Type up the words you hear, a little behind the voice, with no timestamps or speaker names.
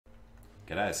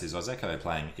G'day, this is Ozeko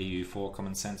playing EU4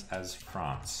 Common Sense as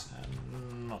France,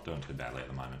 and not doing too badly at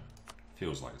the moment.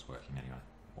 Feels like it's working anyway.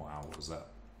 Wow, what was that?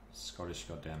 Scottish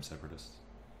goddamn separatists.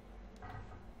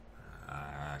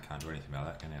 I can't do anything about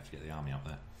that, gonna have to get the army up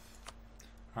there.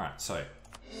 Alright, so,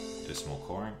 do some more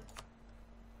coring,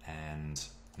 and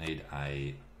need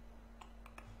a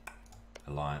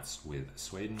alliance with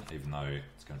Sweden, even though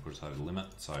it's going to put us over the limit,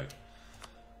 so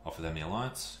offer them the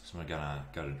alliance, because we're going to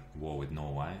go to war with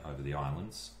Norway over the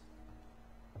islands.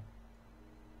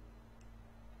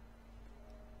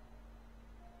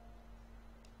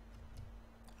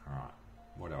 Alright,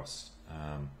 what else?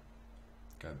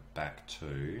 Go back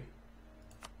to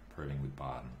improving with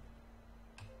Baden.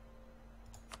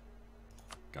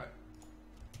 Go.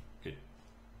 Good.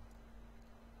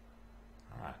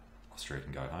 Alright, Austria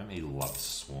can go home. He loves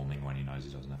swarming when he knows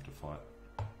he doesn't have to fight.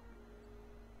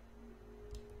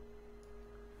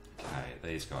 Okay,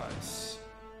 these guys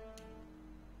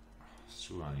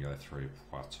still only go through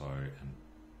Poitou and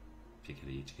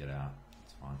Picardy to get out.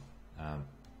 That's fine.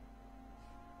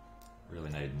 Really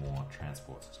need more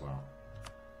transports as well,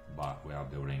 but we are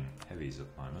building heavies at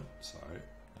the moment, so I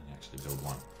can actually build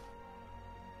one.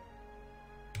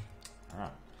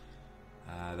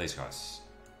 Alright, these guys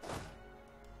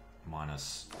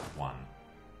 -1.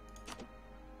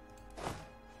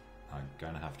 I'm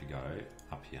going to have to go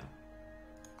up here.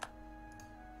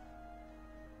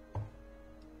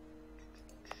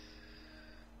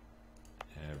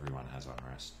 Everyone has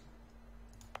unrest.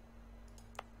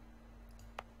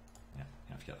 Yeah,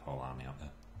 you have to get the whole army up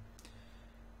there.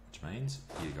 Which means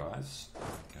you guys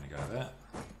are going to go there.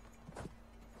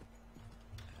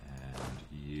 And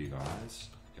you guys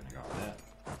are going to go up there.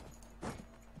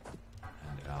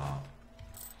 And our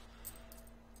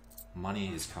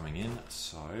money is coming in,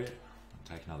 so I'll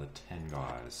take another 10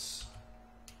 guys.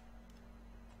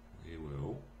 We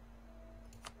will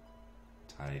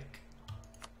take,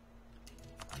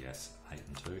 yes, 8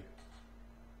 and 2.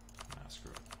 No,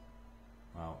 screw it.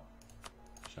 Well,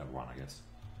 should have 1, I guess.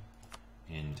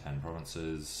 In 10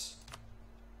 provinces.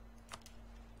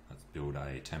 Let's build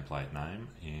a template name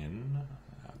in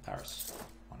Paris.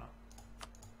 Why not?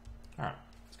 Alright,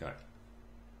 let's go.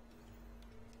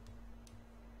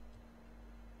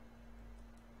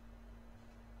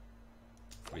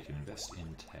 We can invest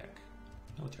in tech.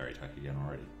 Military tech again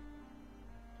already.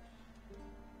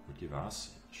 Would give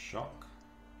us shock.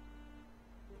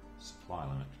 Supply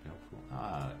limit could be helpful.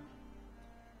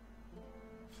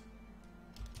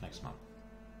 Next month.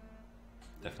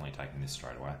 Definitely taking this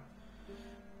straight away.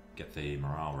 Get the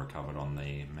morale recovered on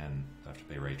the men that have to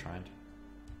be retrained.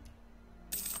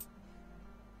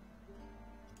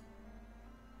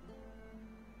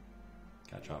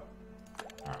 Catch up.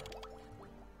 Alright.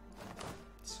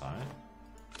 So, I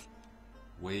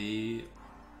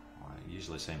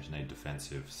usually seem to need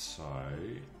defensive, so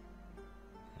I'm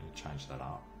going to change that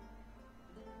up.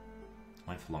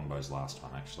 Went for longbows last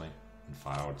time actually and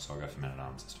failed, so I'll go for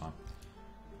men-at-arms this time.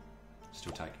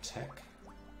 Still take tech.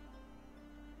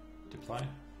 Deploy?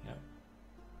 Yep.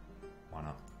 Why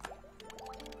not?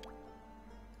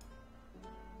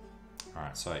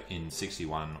 Alright, so in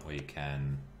 61 we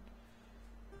can...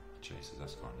 Jesus,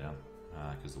 that's gone down.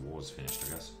 Because the war's finished, I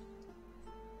guess.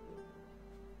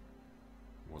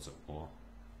 Was it war?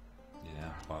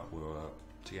 Yeah, but we were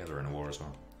together in a war as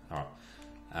well.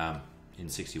 Alright. In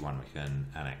 61 we can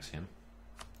annex him.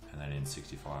 And then in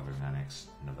 65 we can annex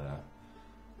Nevada.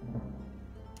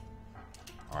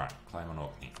 Alright, claim on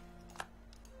Orkney.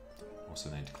 Also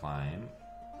need to claim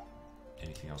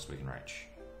anything else we can reach.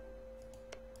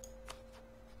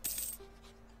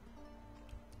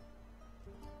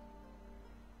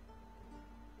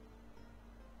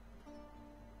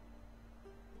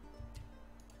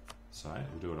 So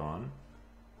we'll do it on.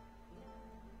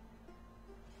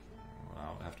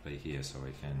 Well, we'll have to be here so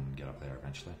we can get up there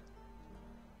eventually.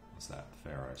 What's that? The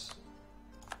Faroes.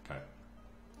 Okay.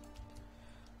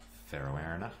 Faroe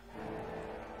Arena.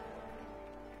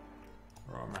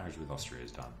 Royal marriage with Austria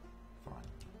is done. Fine.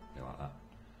 Be like that.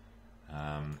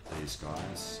 These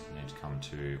guys need to come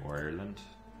to Ireland.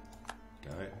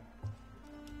 Go.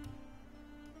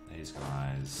 These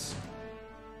guys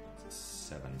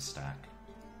 7 stack.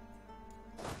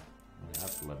 We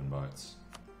have 11 boats.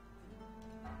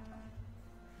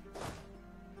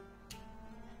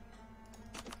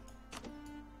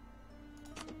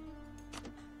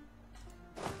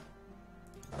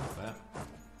 Like that.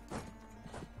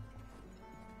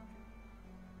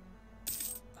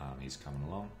 Army's coming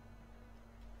along.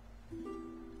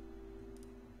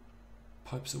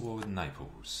 Pope's at war with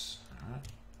Naples. Alright.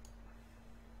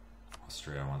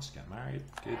 Austria wants to get married.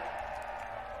 Good.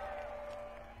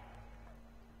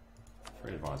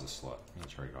 Free advisor slot.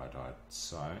 Military guy died.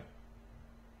 So,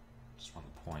 just want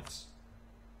the points.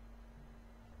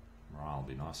 Morale will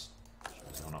be nice.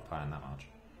 Shows we're not paying that much.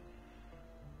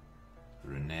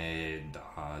 René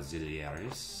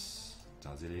d'Auxiliaris.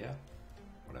 D'Auxiliaire?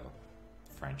 Whatever.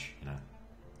 French, you know.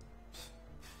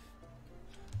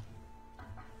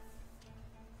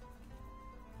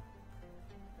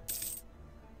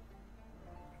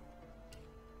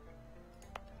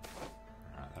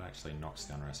 Alright, that actually knocks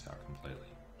the unrest out completely.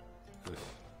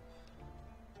 Oof.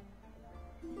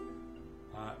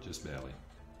 Just barely.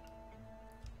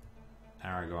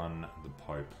 Aragon, the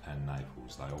Pope, and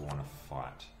Naples, they all want to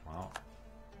fight. Well,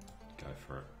 go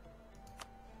for it.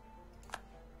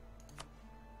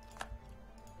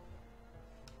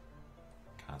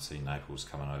 Can't see Naples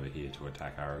coming over here to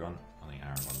attack Aragon. I think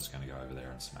Aragon's going to go over there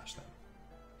and smash them.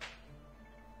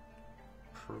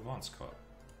 Provence got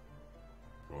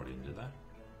brought in, did they?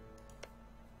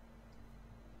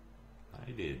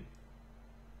 They did.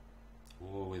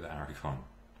 War with Aragon.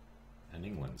 And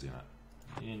England's in it.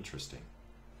 Interesting.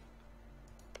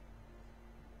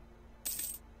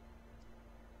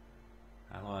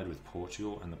 Allied with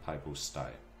Portugal and the Papal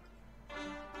State.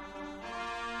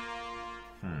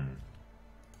 Alright,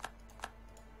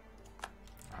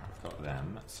 we've got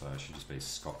them, so it should just be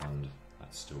Scotland,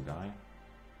 that's still going.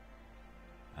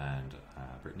 And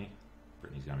Brittany.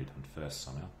 Brittany's going to be done first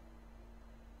somehow.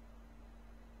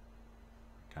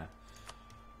 Okay.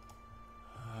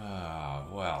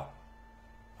 Well.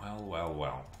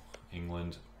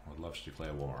 England, I would love to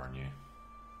declare war on you.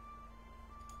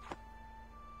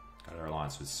 Got our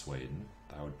alliance with Sweden.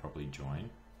 They would probably join.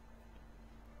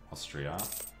 Austria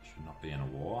should not be in a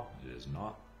war. It is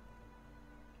not.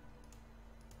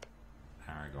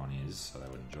 Aragon is, so they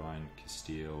wouldn't join.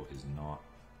 Castile is not.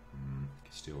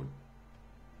 Castile would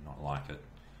not like it.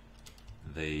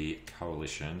 The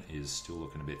coalition is still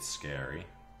looking a bit scary.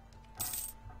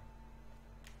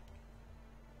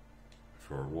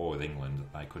 For a war with England,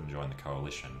 they couldn't join the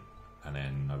coalition, and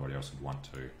then nobody else would want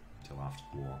to until after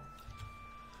the war.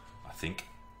 I think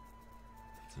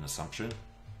it's an assumption,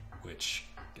 which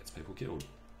gets people killed.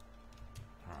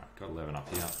 Alright, got 11 up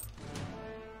here.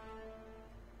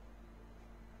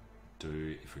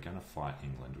 If we're going to fight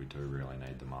England, we do really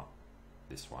need them up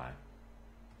this way.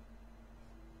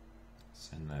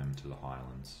 Send them to the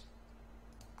Highlands.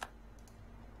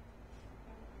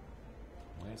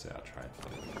 Where's our trade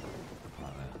fleet?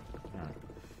 Right there. Alright.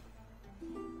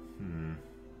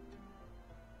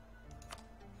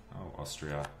 Oh,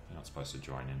 Austria. You're not supposed to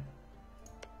join in.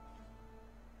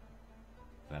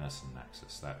 Venice and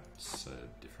Naxos. That's a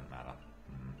different matter.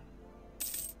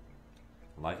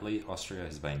 Lately, Austria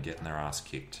has been getting their ass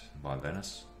kicked by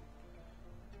Venice.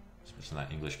 Especially in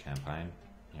that English campaign.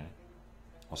 Yeah.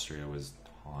 Austria was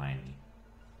tiny.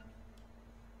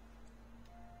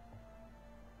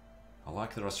 I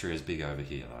like that Austria is big over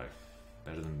here though.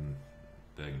 Better than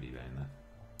Burgundy being there.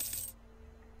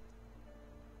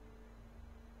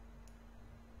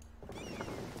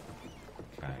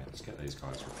 Okay, let's get these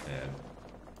guys repaired.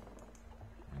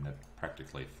 I mean, they're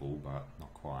practically full, but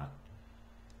not quite.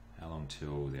 How long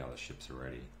till the other ships are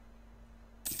ready?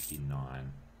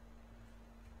 59.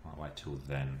 Might wait till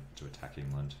then to attack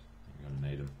England. We're going to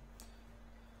need them.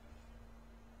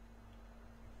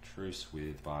 Truce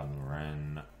with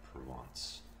Baden-Lorraine,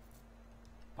 Provence.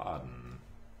 Baden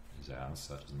is ours,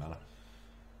 so that doesn't matter.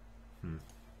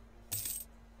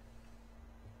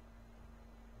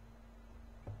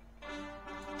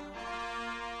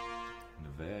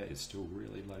 Nevers is still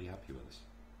really bloody happy with us.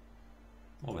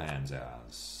 Morvan's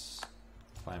ours.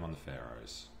 Claim on the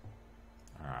Faroes.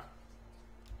 Alright.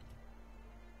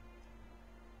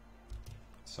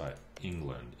 So,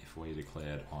 England, if we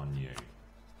declared on you,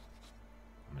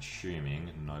 I'm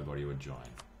assuming nobody would join.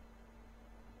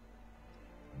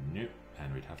 Nope.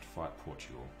 And we'd have to fight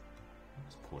Portugal.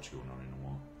 Is Portugal not in a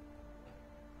war?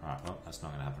 Alright, well, that's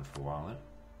not going to happen for a while then.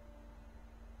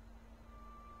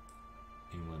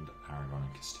 England, Aragon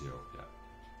and Castile, yeah.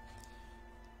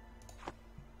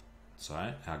 So,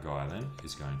 our guy then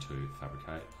is going to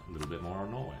fabricate a little bit more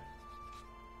on Norway.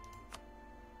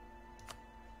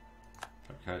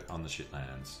 Fabricate on the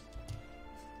shitlands.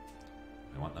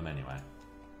 We want them anyway.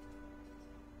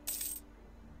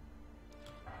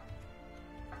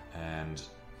 And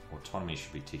autonomy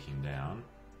should be ticking down.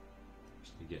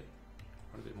 So we get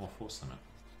quite a bit more force limit.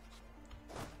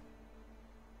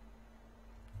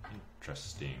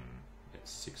 Interesting. Get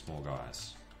 6 more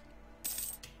guys.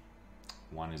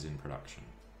 1 is in production.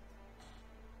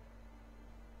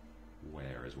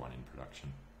 Where is 1 in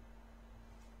production?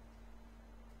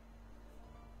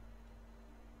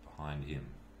 Behind him.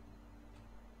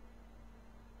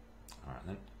 Alright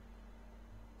then.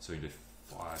 So we can do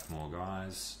 5 more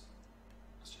guys.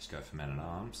 Let's just go for men at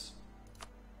arms.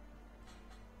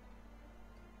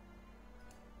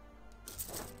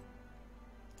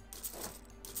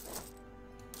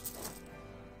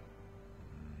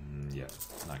 Yeah,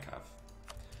 no cav.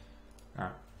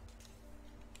 Alright.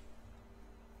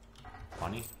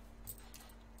 Funny.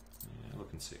 Yeah,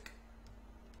 looking sick.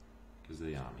 Because of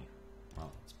the army.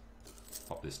 Well, let's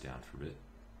pop this down for a bit.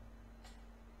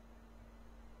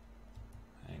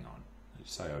 Hang on. Did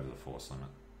you say over the force limit?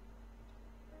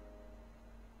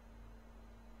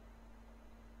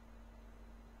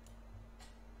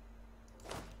 I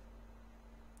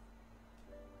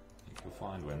think you'll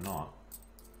find we're not.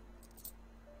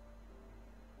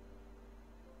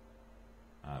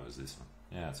 Ah, it was this one.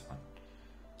 Yeah, that's fine.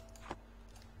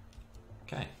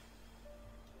 Okay.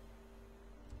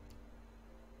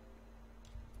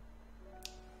 I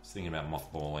was thinking about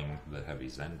mothballing the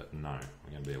heavies then, but no,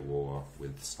 we're going to be at war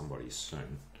with somebody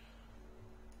soon.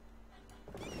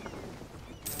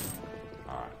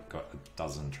 Alright, got a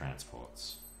dozen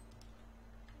transports.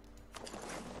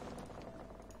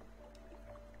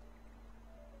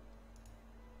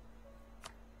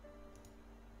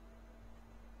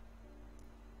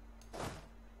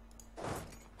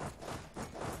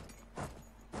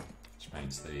 Which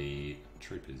means the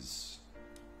troop is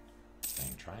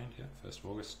being trained, yeah, 1st of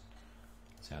August.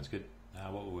 Sounds good.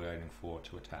 Now what were we waiting for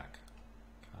to attack?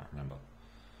 Can't remember.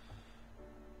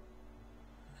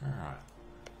 Alright.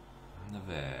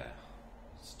 Nevers.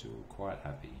 Still quite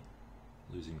happy.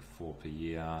 Losing 4 per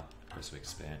year. Aggressive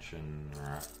expansion.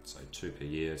 Alright, so 2 per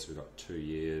year, so we've got 2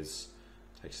 years.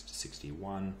 Takes it to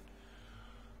 61.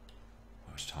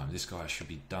 How much time? This guy should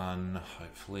be done,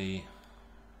 hopefully.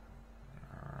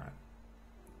 Alright.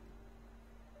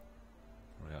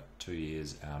 We got 2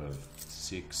 years out of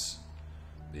 6.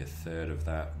 Be a third of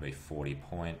that, would be 40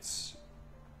 points.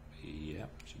 Yep,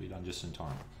 should be done just in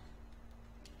time.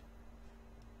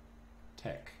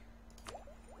 Tech.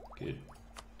 Good.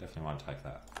 Definitely want to take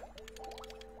that.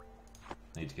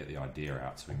 Need to get the idea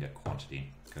out so we can get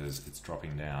quantity, because it's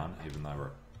dropping down even though we're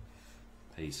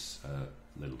at peace a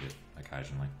little bit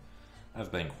occasionally.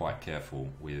 I've been quite careful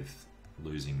with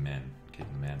losing men,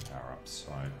 keeping manpower up,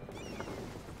 so I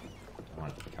don't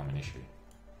want it to become an issue.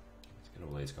 Let's get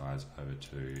all these guys over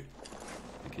to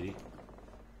the kitty.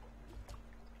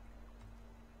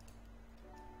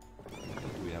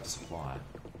 Do we have supply?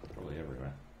 Probably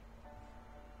everywhere.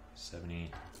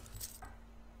 70.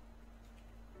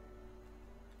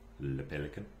 Le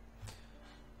Pelican.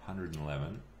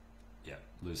 111. Yeah,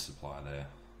 lose supply there.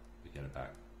 We get it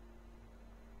back.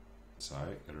 So,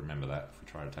 got to remember that if we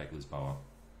try to take Lisboa.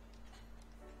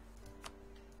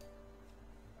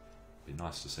 Be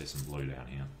nice to see some blue down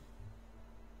here.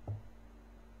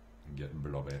 And get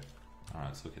Blob. Alright,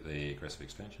 let's look at the aggressive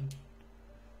expansion.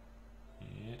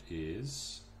 It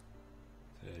is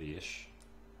 30-ish.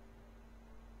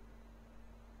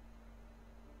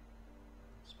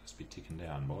 Supposed to be ticking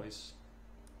down, boys.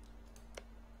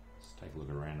 Let's take a look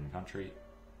at a random country.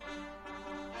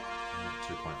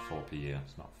 2.4 per year.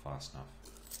 It's not fast enough.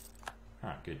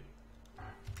 Alright, good.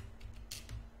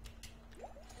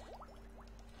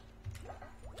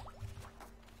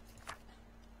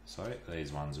 So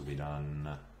these ones will be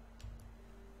done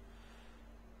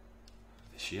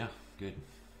this year. Good.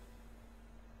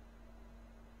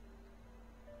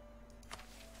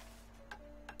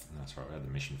 And that's right, we had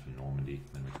the mission for Normandy,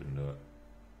 then we couldn't do it.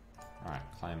 Alright,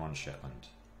 claim on Shetland.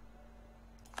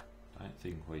 Don't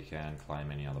think we can claim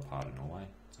any other part of Norway.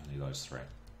 It's only those 3.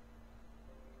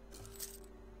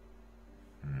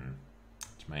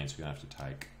 Which means we're going to have to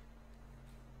take,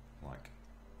 like,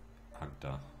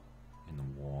 Agda in the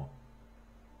war.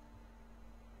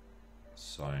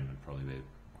 Soon would probably be...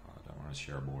 I don't want to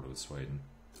share a border with Sweden.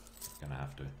 Gonna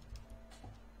have to.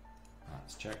 Alright,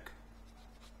 let's check.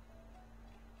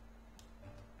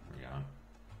 Where are we going?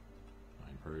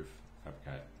 Improve,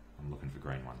 fabricate. I'm looking for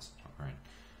green ones, not green.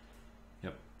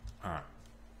 Yep, alright.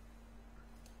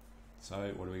 So,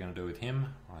 what are we going to do with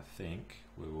him? I think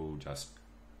we will just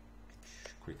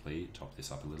quickly top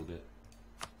this up a little bit.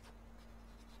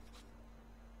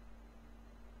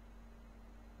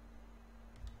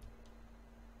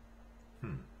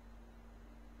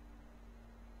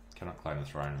 Cannot claim the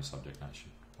throne of a subject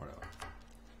nation. Whatever.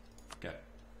 Okay.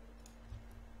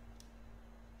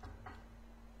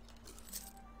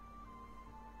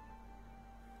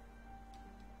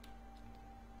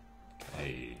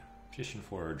 Okay. Petition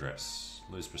for redress.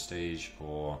 Lose prestige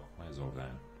or... Where's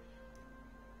Auvergne?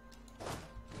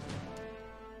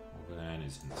 Auvergne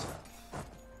is in the south.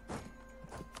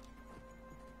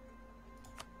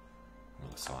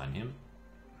 We'll assign him.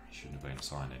 He shouldn't have been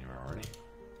assigned anywhere already,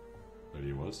 but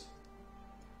he was.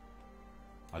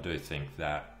 I do think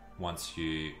that once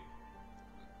you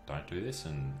don't do this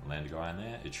and land a guy in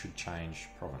there, it should change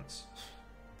province.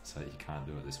 So you can't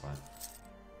do it this way.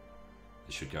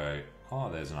 It should go, oh,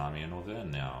 there's an army in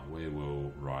Auvergne now. We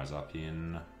will rise up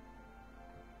in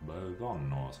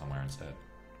Bougon or somewhere instead.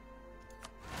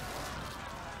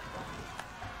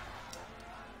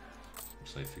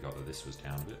 Actually, I forgot that this was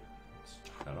down a bit. Let's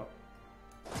check that up.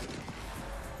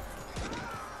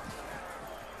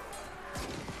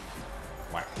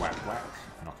 Whack, whack, whack.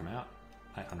 Knock him out.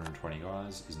 820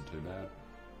 guys, isn't too bad.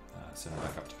 Send him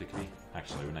back up to Picardy.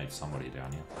 Actually, we need somebody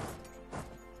down here.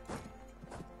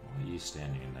 Why are you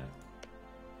standing in there?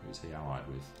 Who's he allied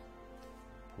with?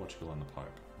 Portugal and the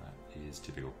Pope. That is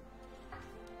typical.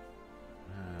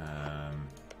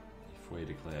 If we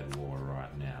declared war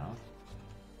right now,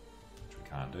 which we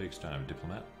can't do because we don't have a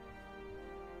diplomat.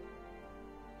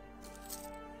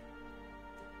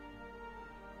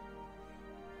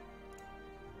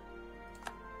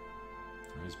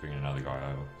 He's bringing another guy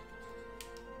over.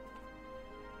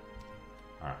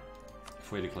 Alright.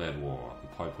 If we declared war, the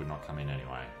Pope would not come in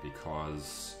anyway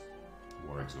because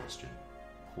war exhaustion.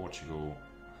 Portugal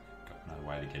got no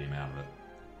way to get him out of it.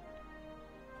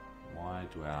 Why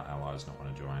do our allies not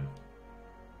want to join?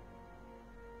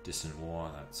 Distant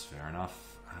war, that's fair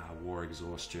enough. War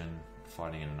exhaustion,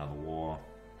 fighting in another war.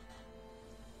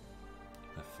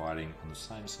 They're fighting on the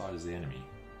same side as the enemy,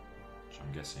 which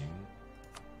I'm guessing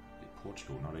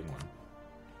Portugal, not England.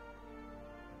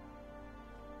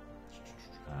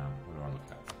 What do I look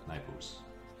at? Naples.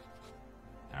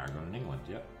 Aragon in England,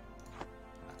 yep.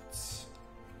 That's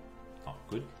not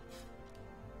good.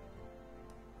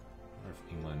 I wonder if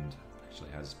England actually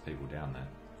has people down there.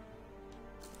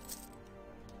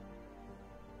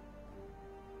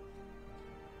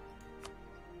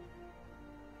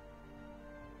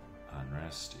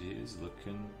 Unrest is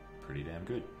looking pretty damn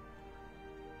good.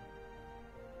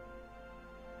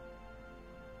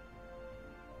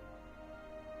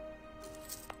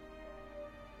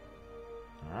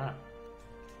 Alright.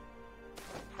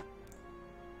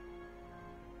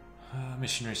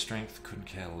 Missionary strength, couldn't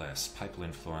care less. Papal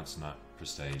influence, no.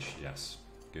 Prestige, yes.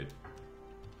 Good.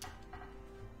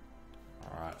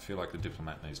 Alright, I feel like the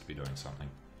diplomat needs to be doing something.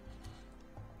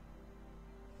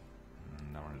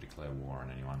 Don't want to declare war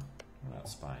on anyone. What about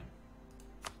Spain?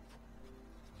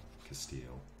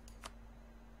 Castile.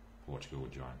 Portugal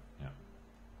would join, yeah.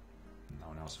 No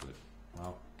one else would.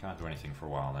 Well, can't do anything for a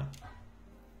while then.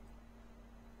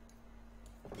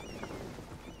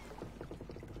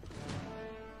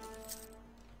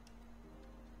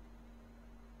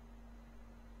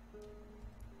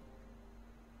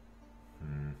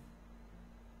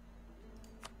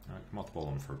 Alright, mothball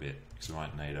them for a bit, because we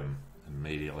won't need them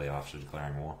immediately after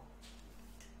declaring war.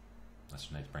 Unless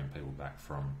we need to bring people back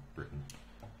from Britain.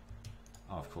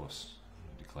 Oh, of course.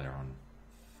 Declare on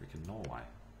freaking Norway.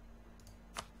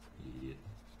 Yeah.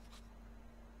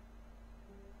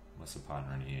 Unless a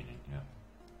partner in a union, yeah.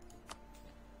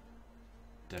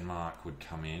 Denmark would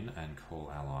come in and call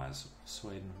allies.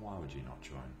 Sweden, why would you not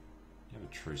join? You have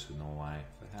a truce with Norway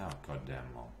for how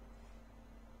goddamn long?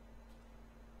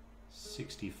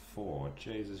 64,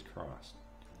 Jesus Christ.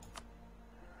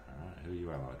 Alright, who are you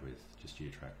allied with? Just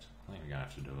Utrecht. I think we're going to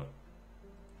have to do it.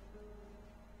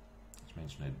 Which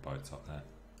means we need boats up there.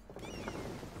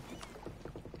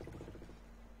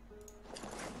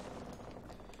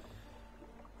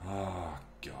 Oh,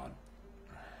 God.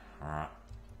 Alright.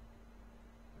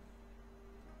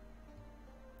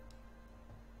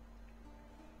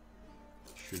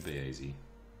 Should be easy.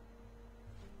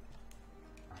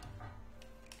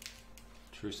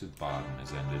 Truce with Baden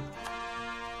has ended.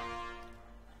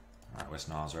 Alright,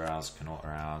 Western Isles are ours, Connaught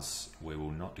are ours. We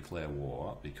will not declare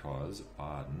war because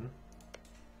Baden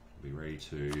will be ready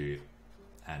to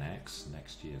annex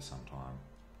next year sometime.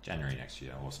 January next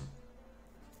year, awesome.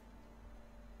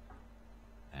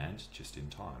 And just in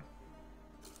time.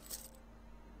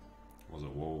 Was it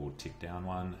war will tick down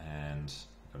one and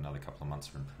got another couple of months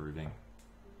for improving.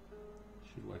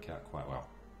 Should work out quite well.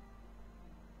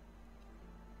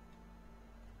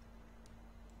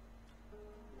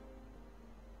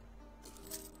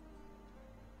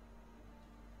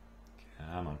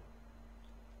 Come on.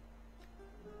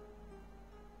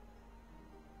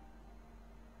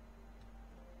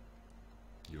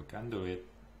 You can do it.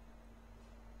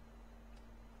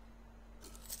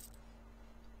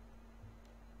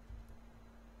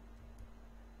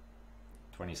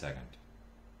 $22nd.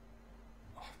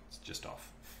 Oh, it's just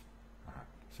off. Alright,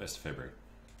 1st of February.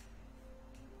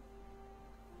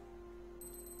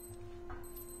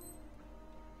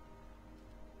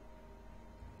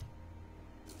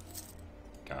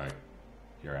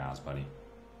 You're ours, buddy.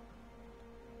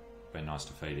 Been nice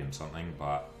to feed him something,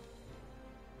 but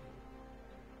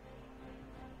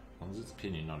as long as it's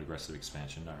opinion, not aggressive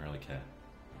expansion, don't really care.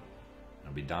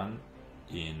 It'll be done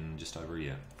in just over a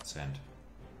year. Send.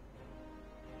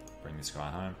 Bring this guy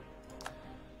home.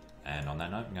 And on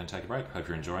that note, I'm going to take a break. Hope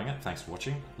you're enjoying it. Thanks for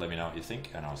watching. Let me know what you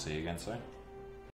think, and I'll see you again soon.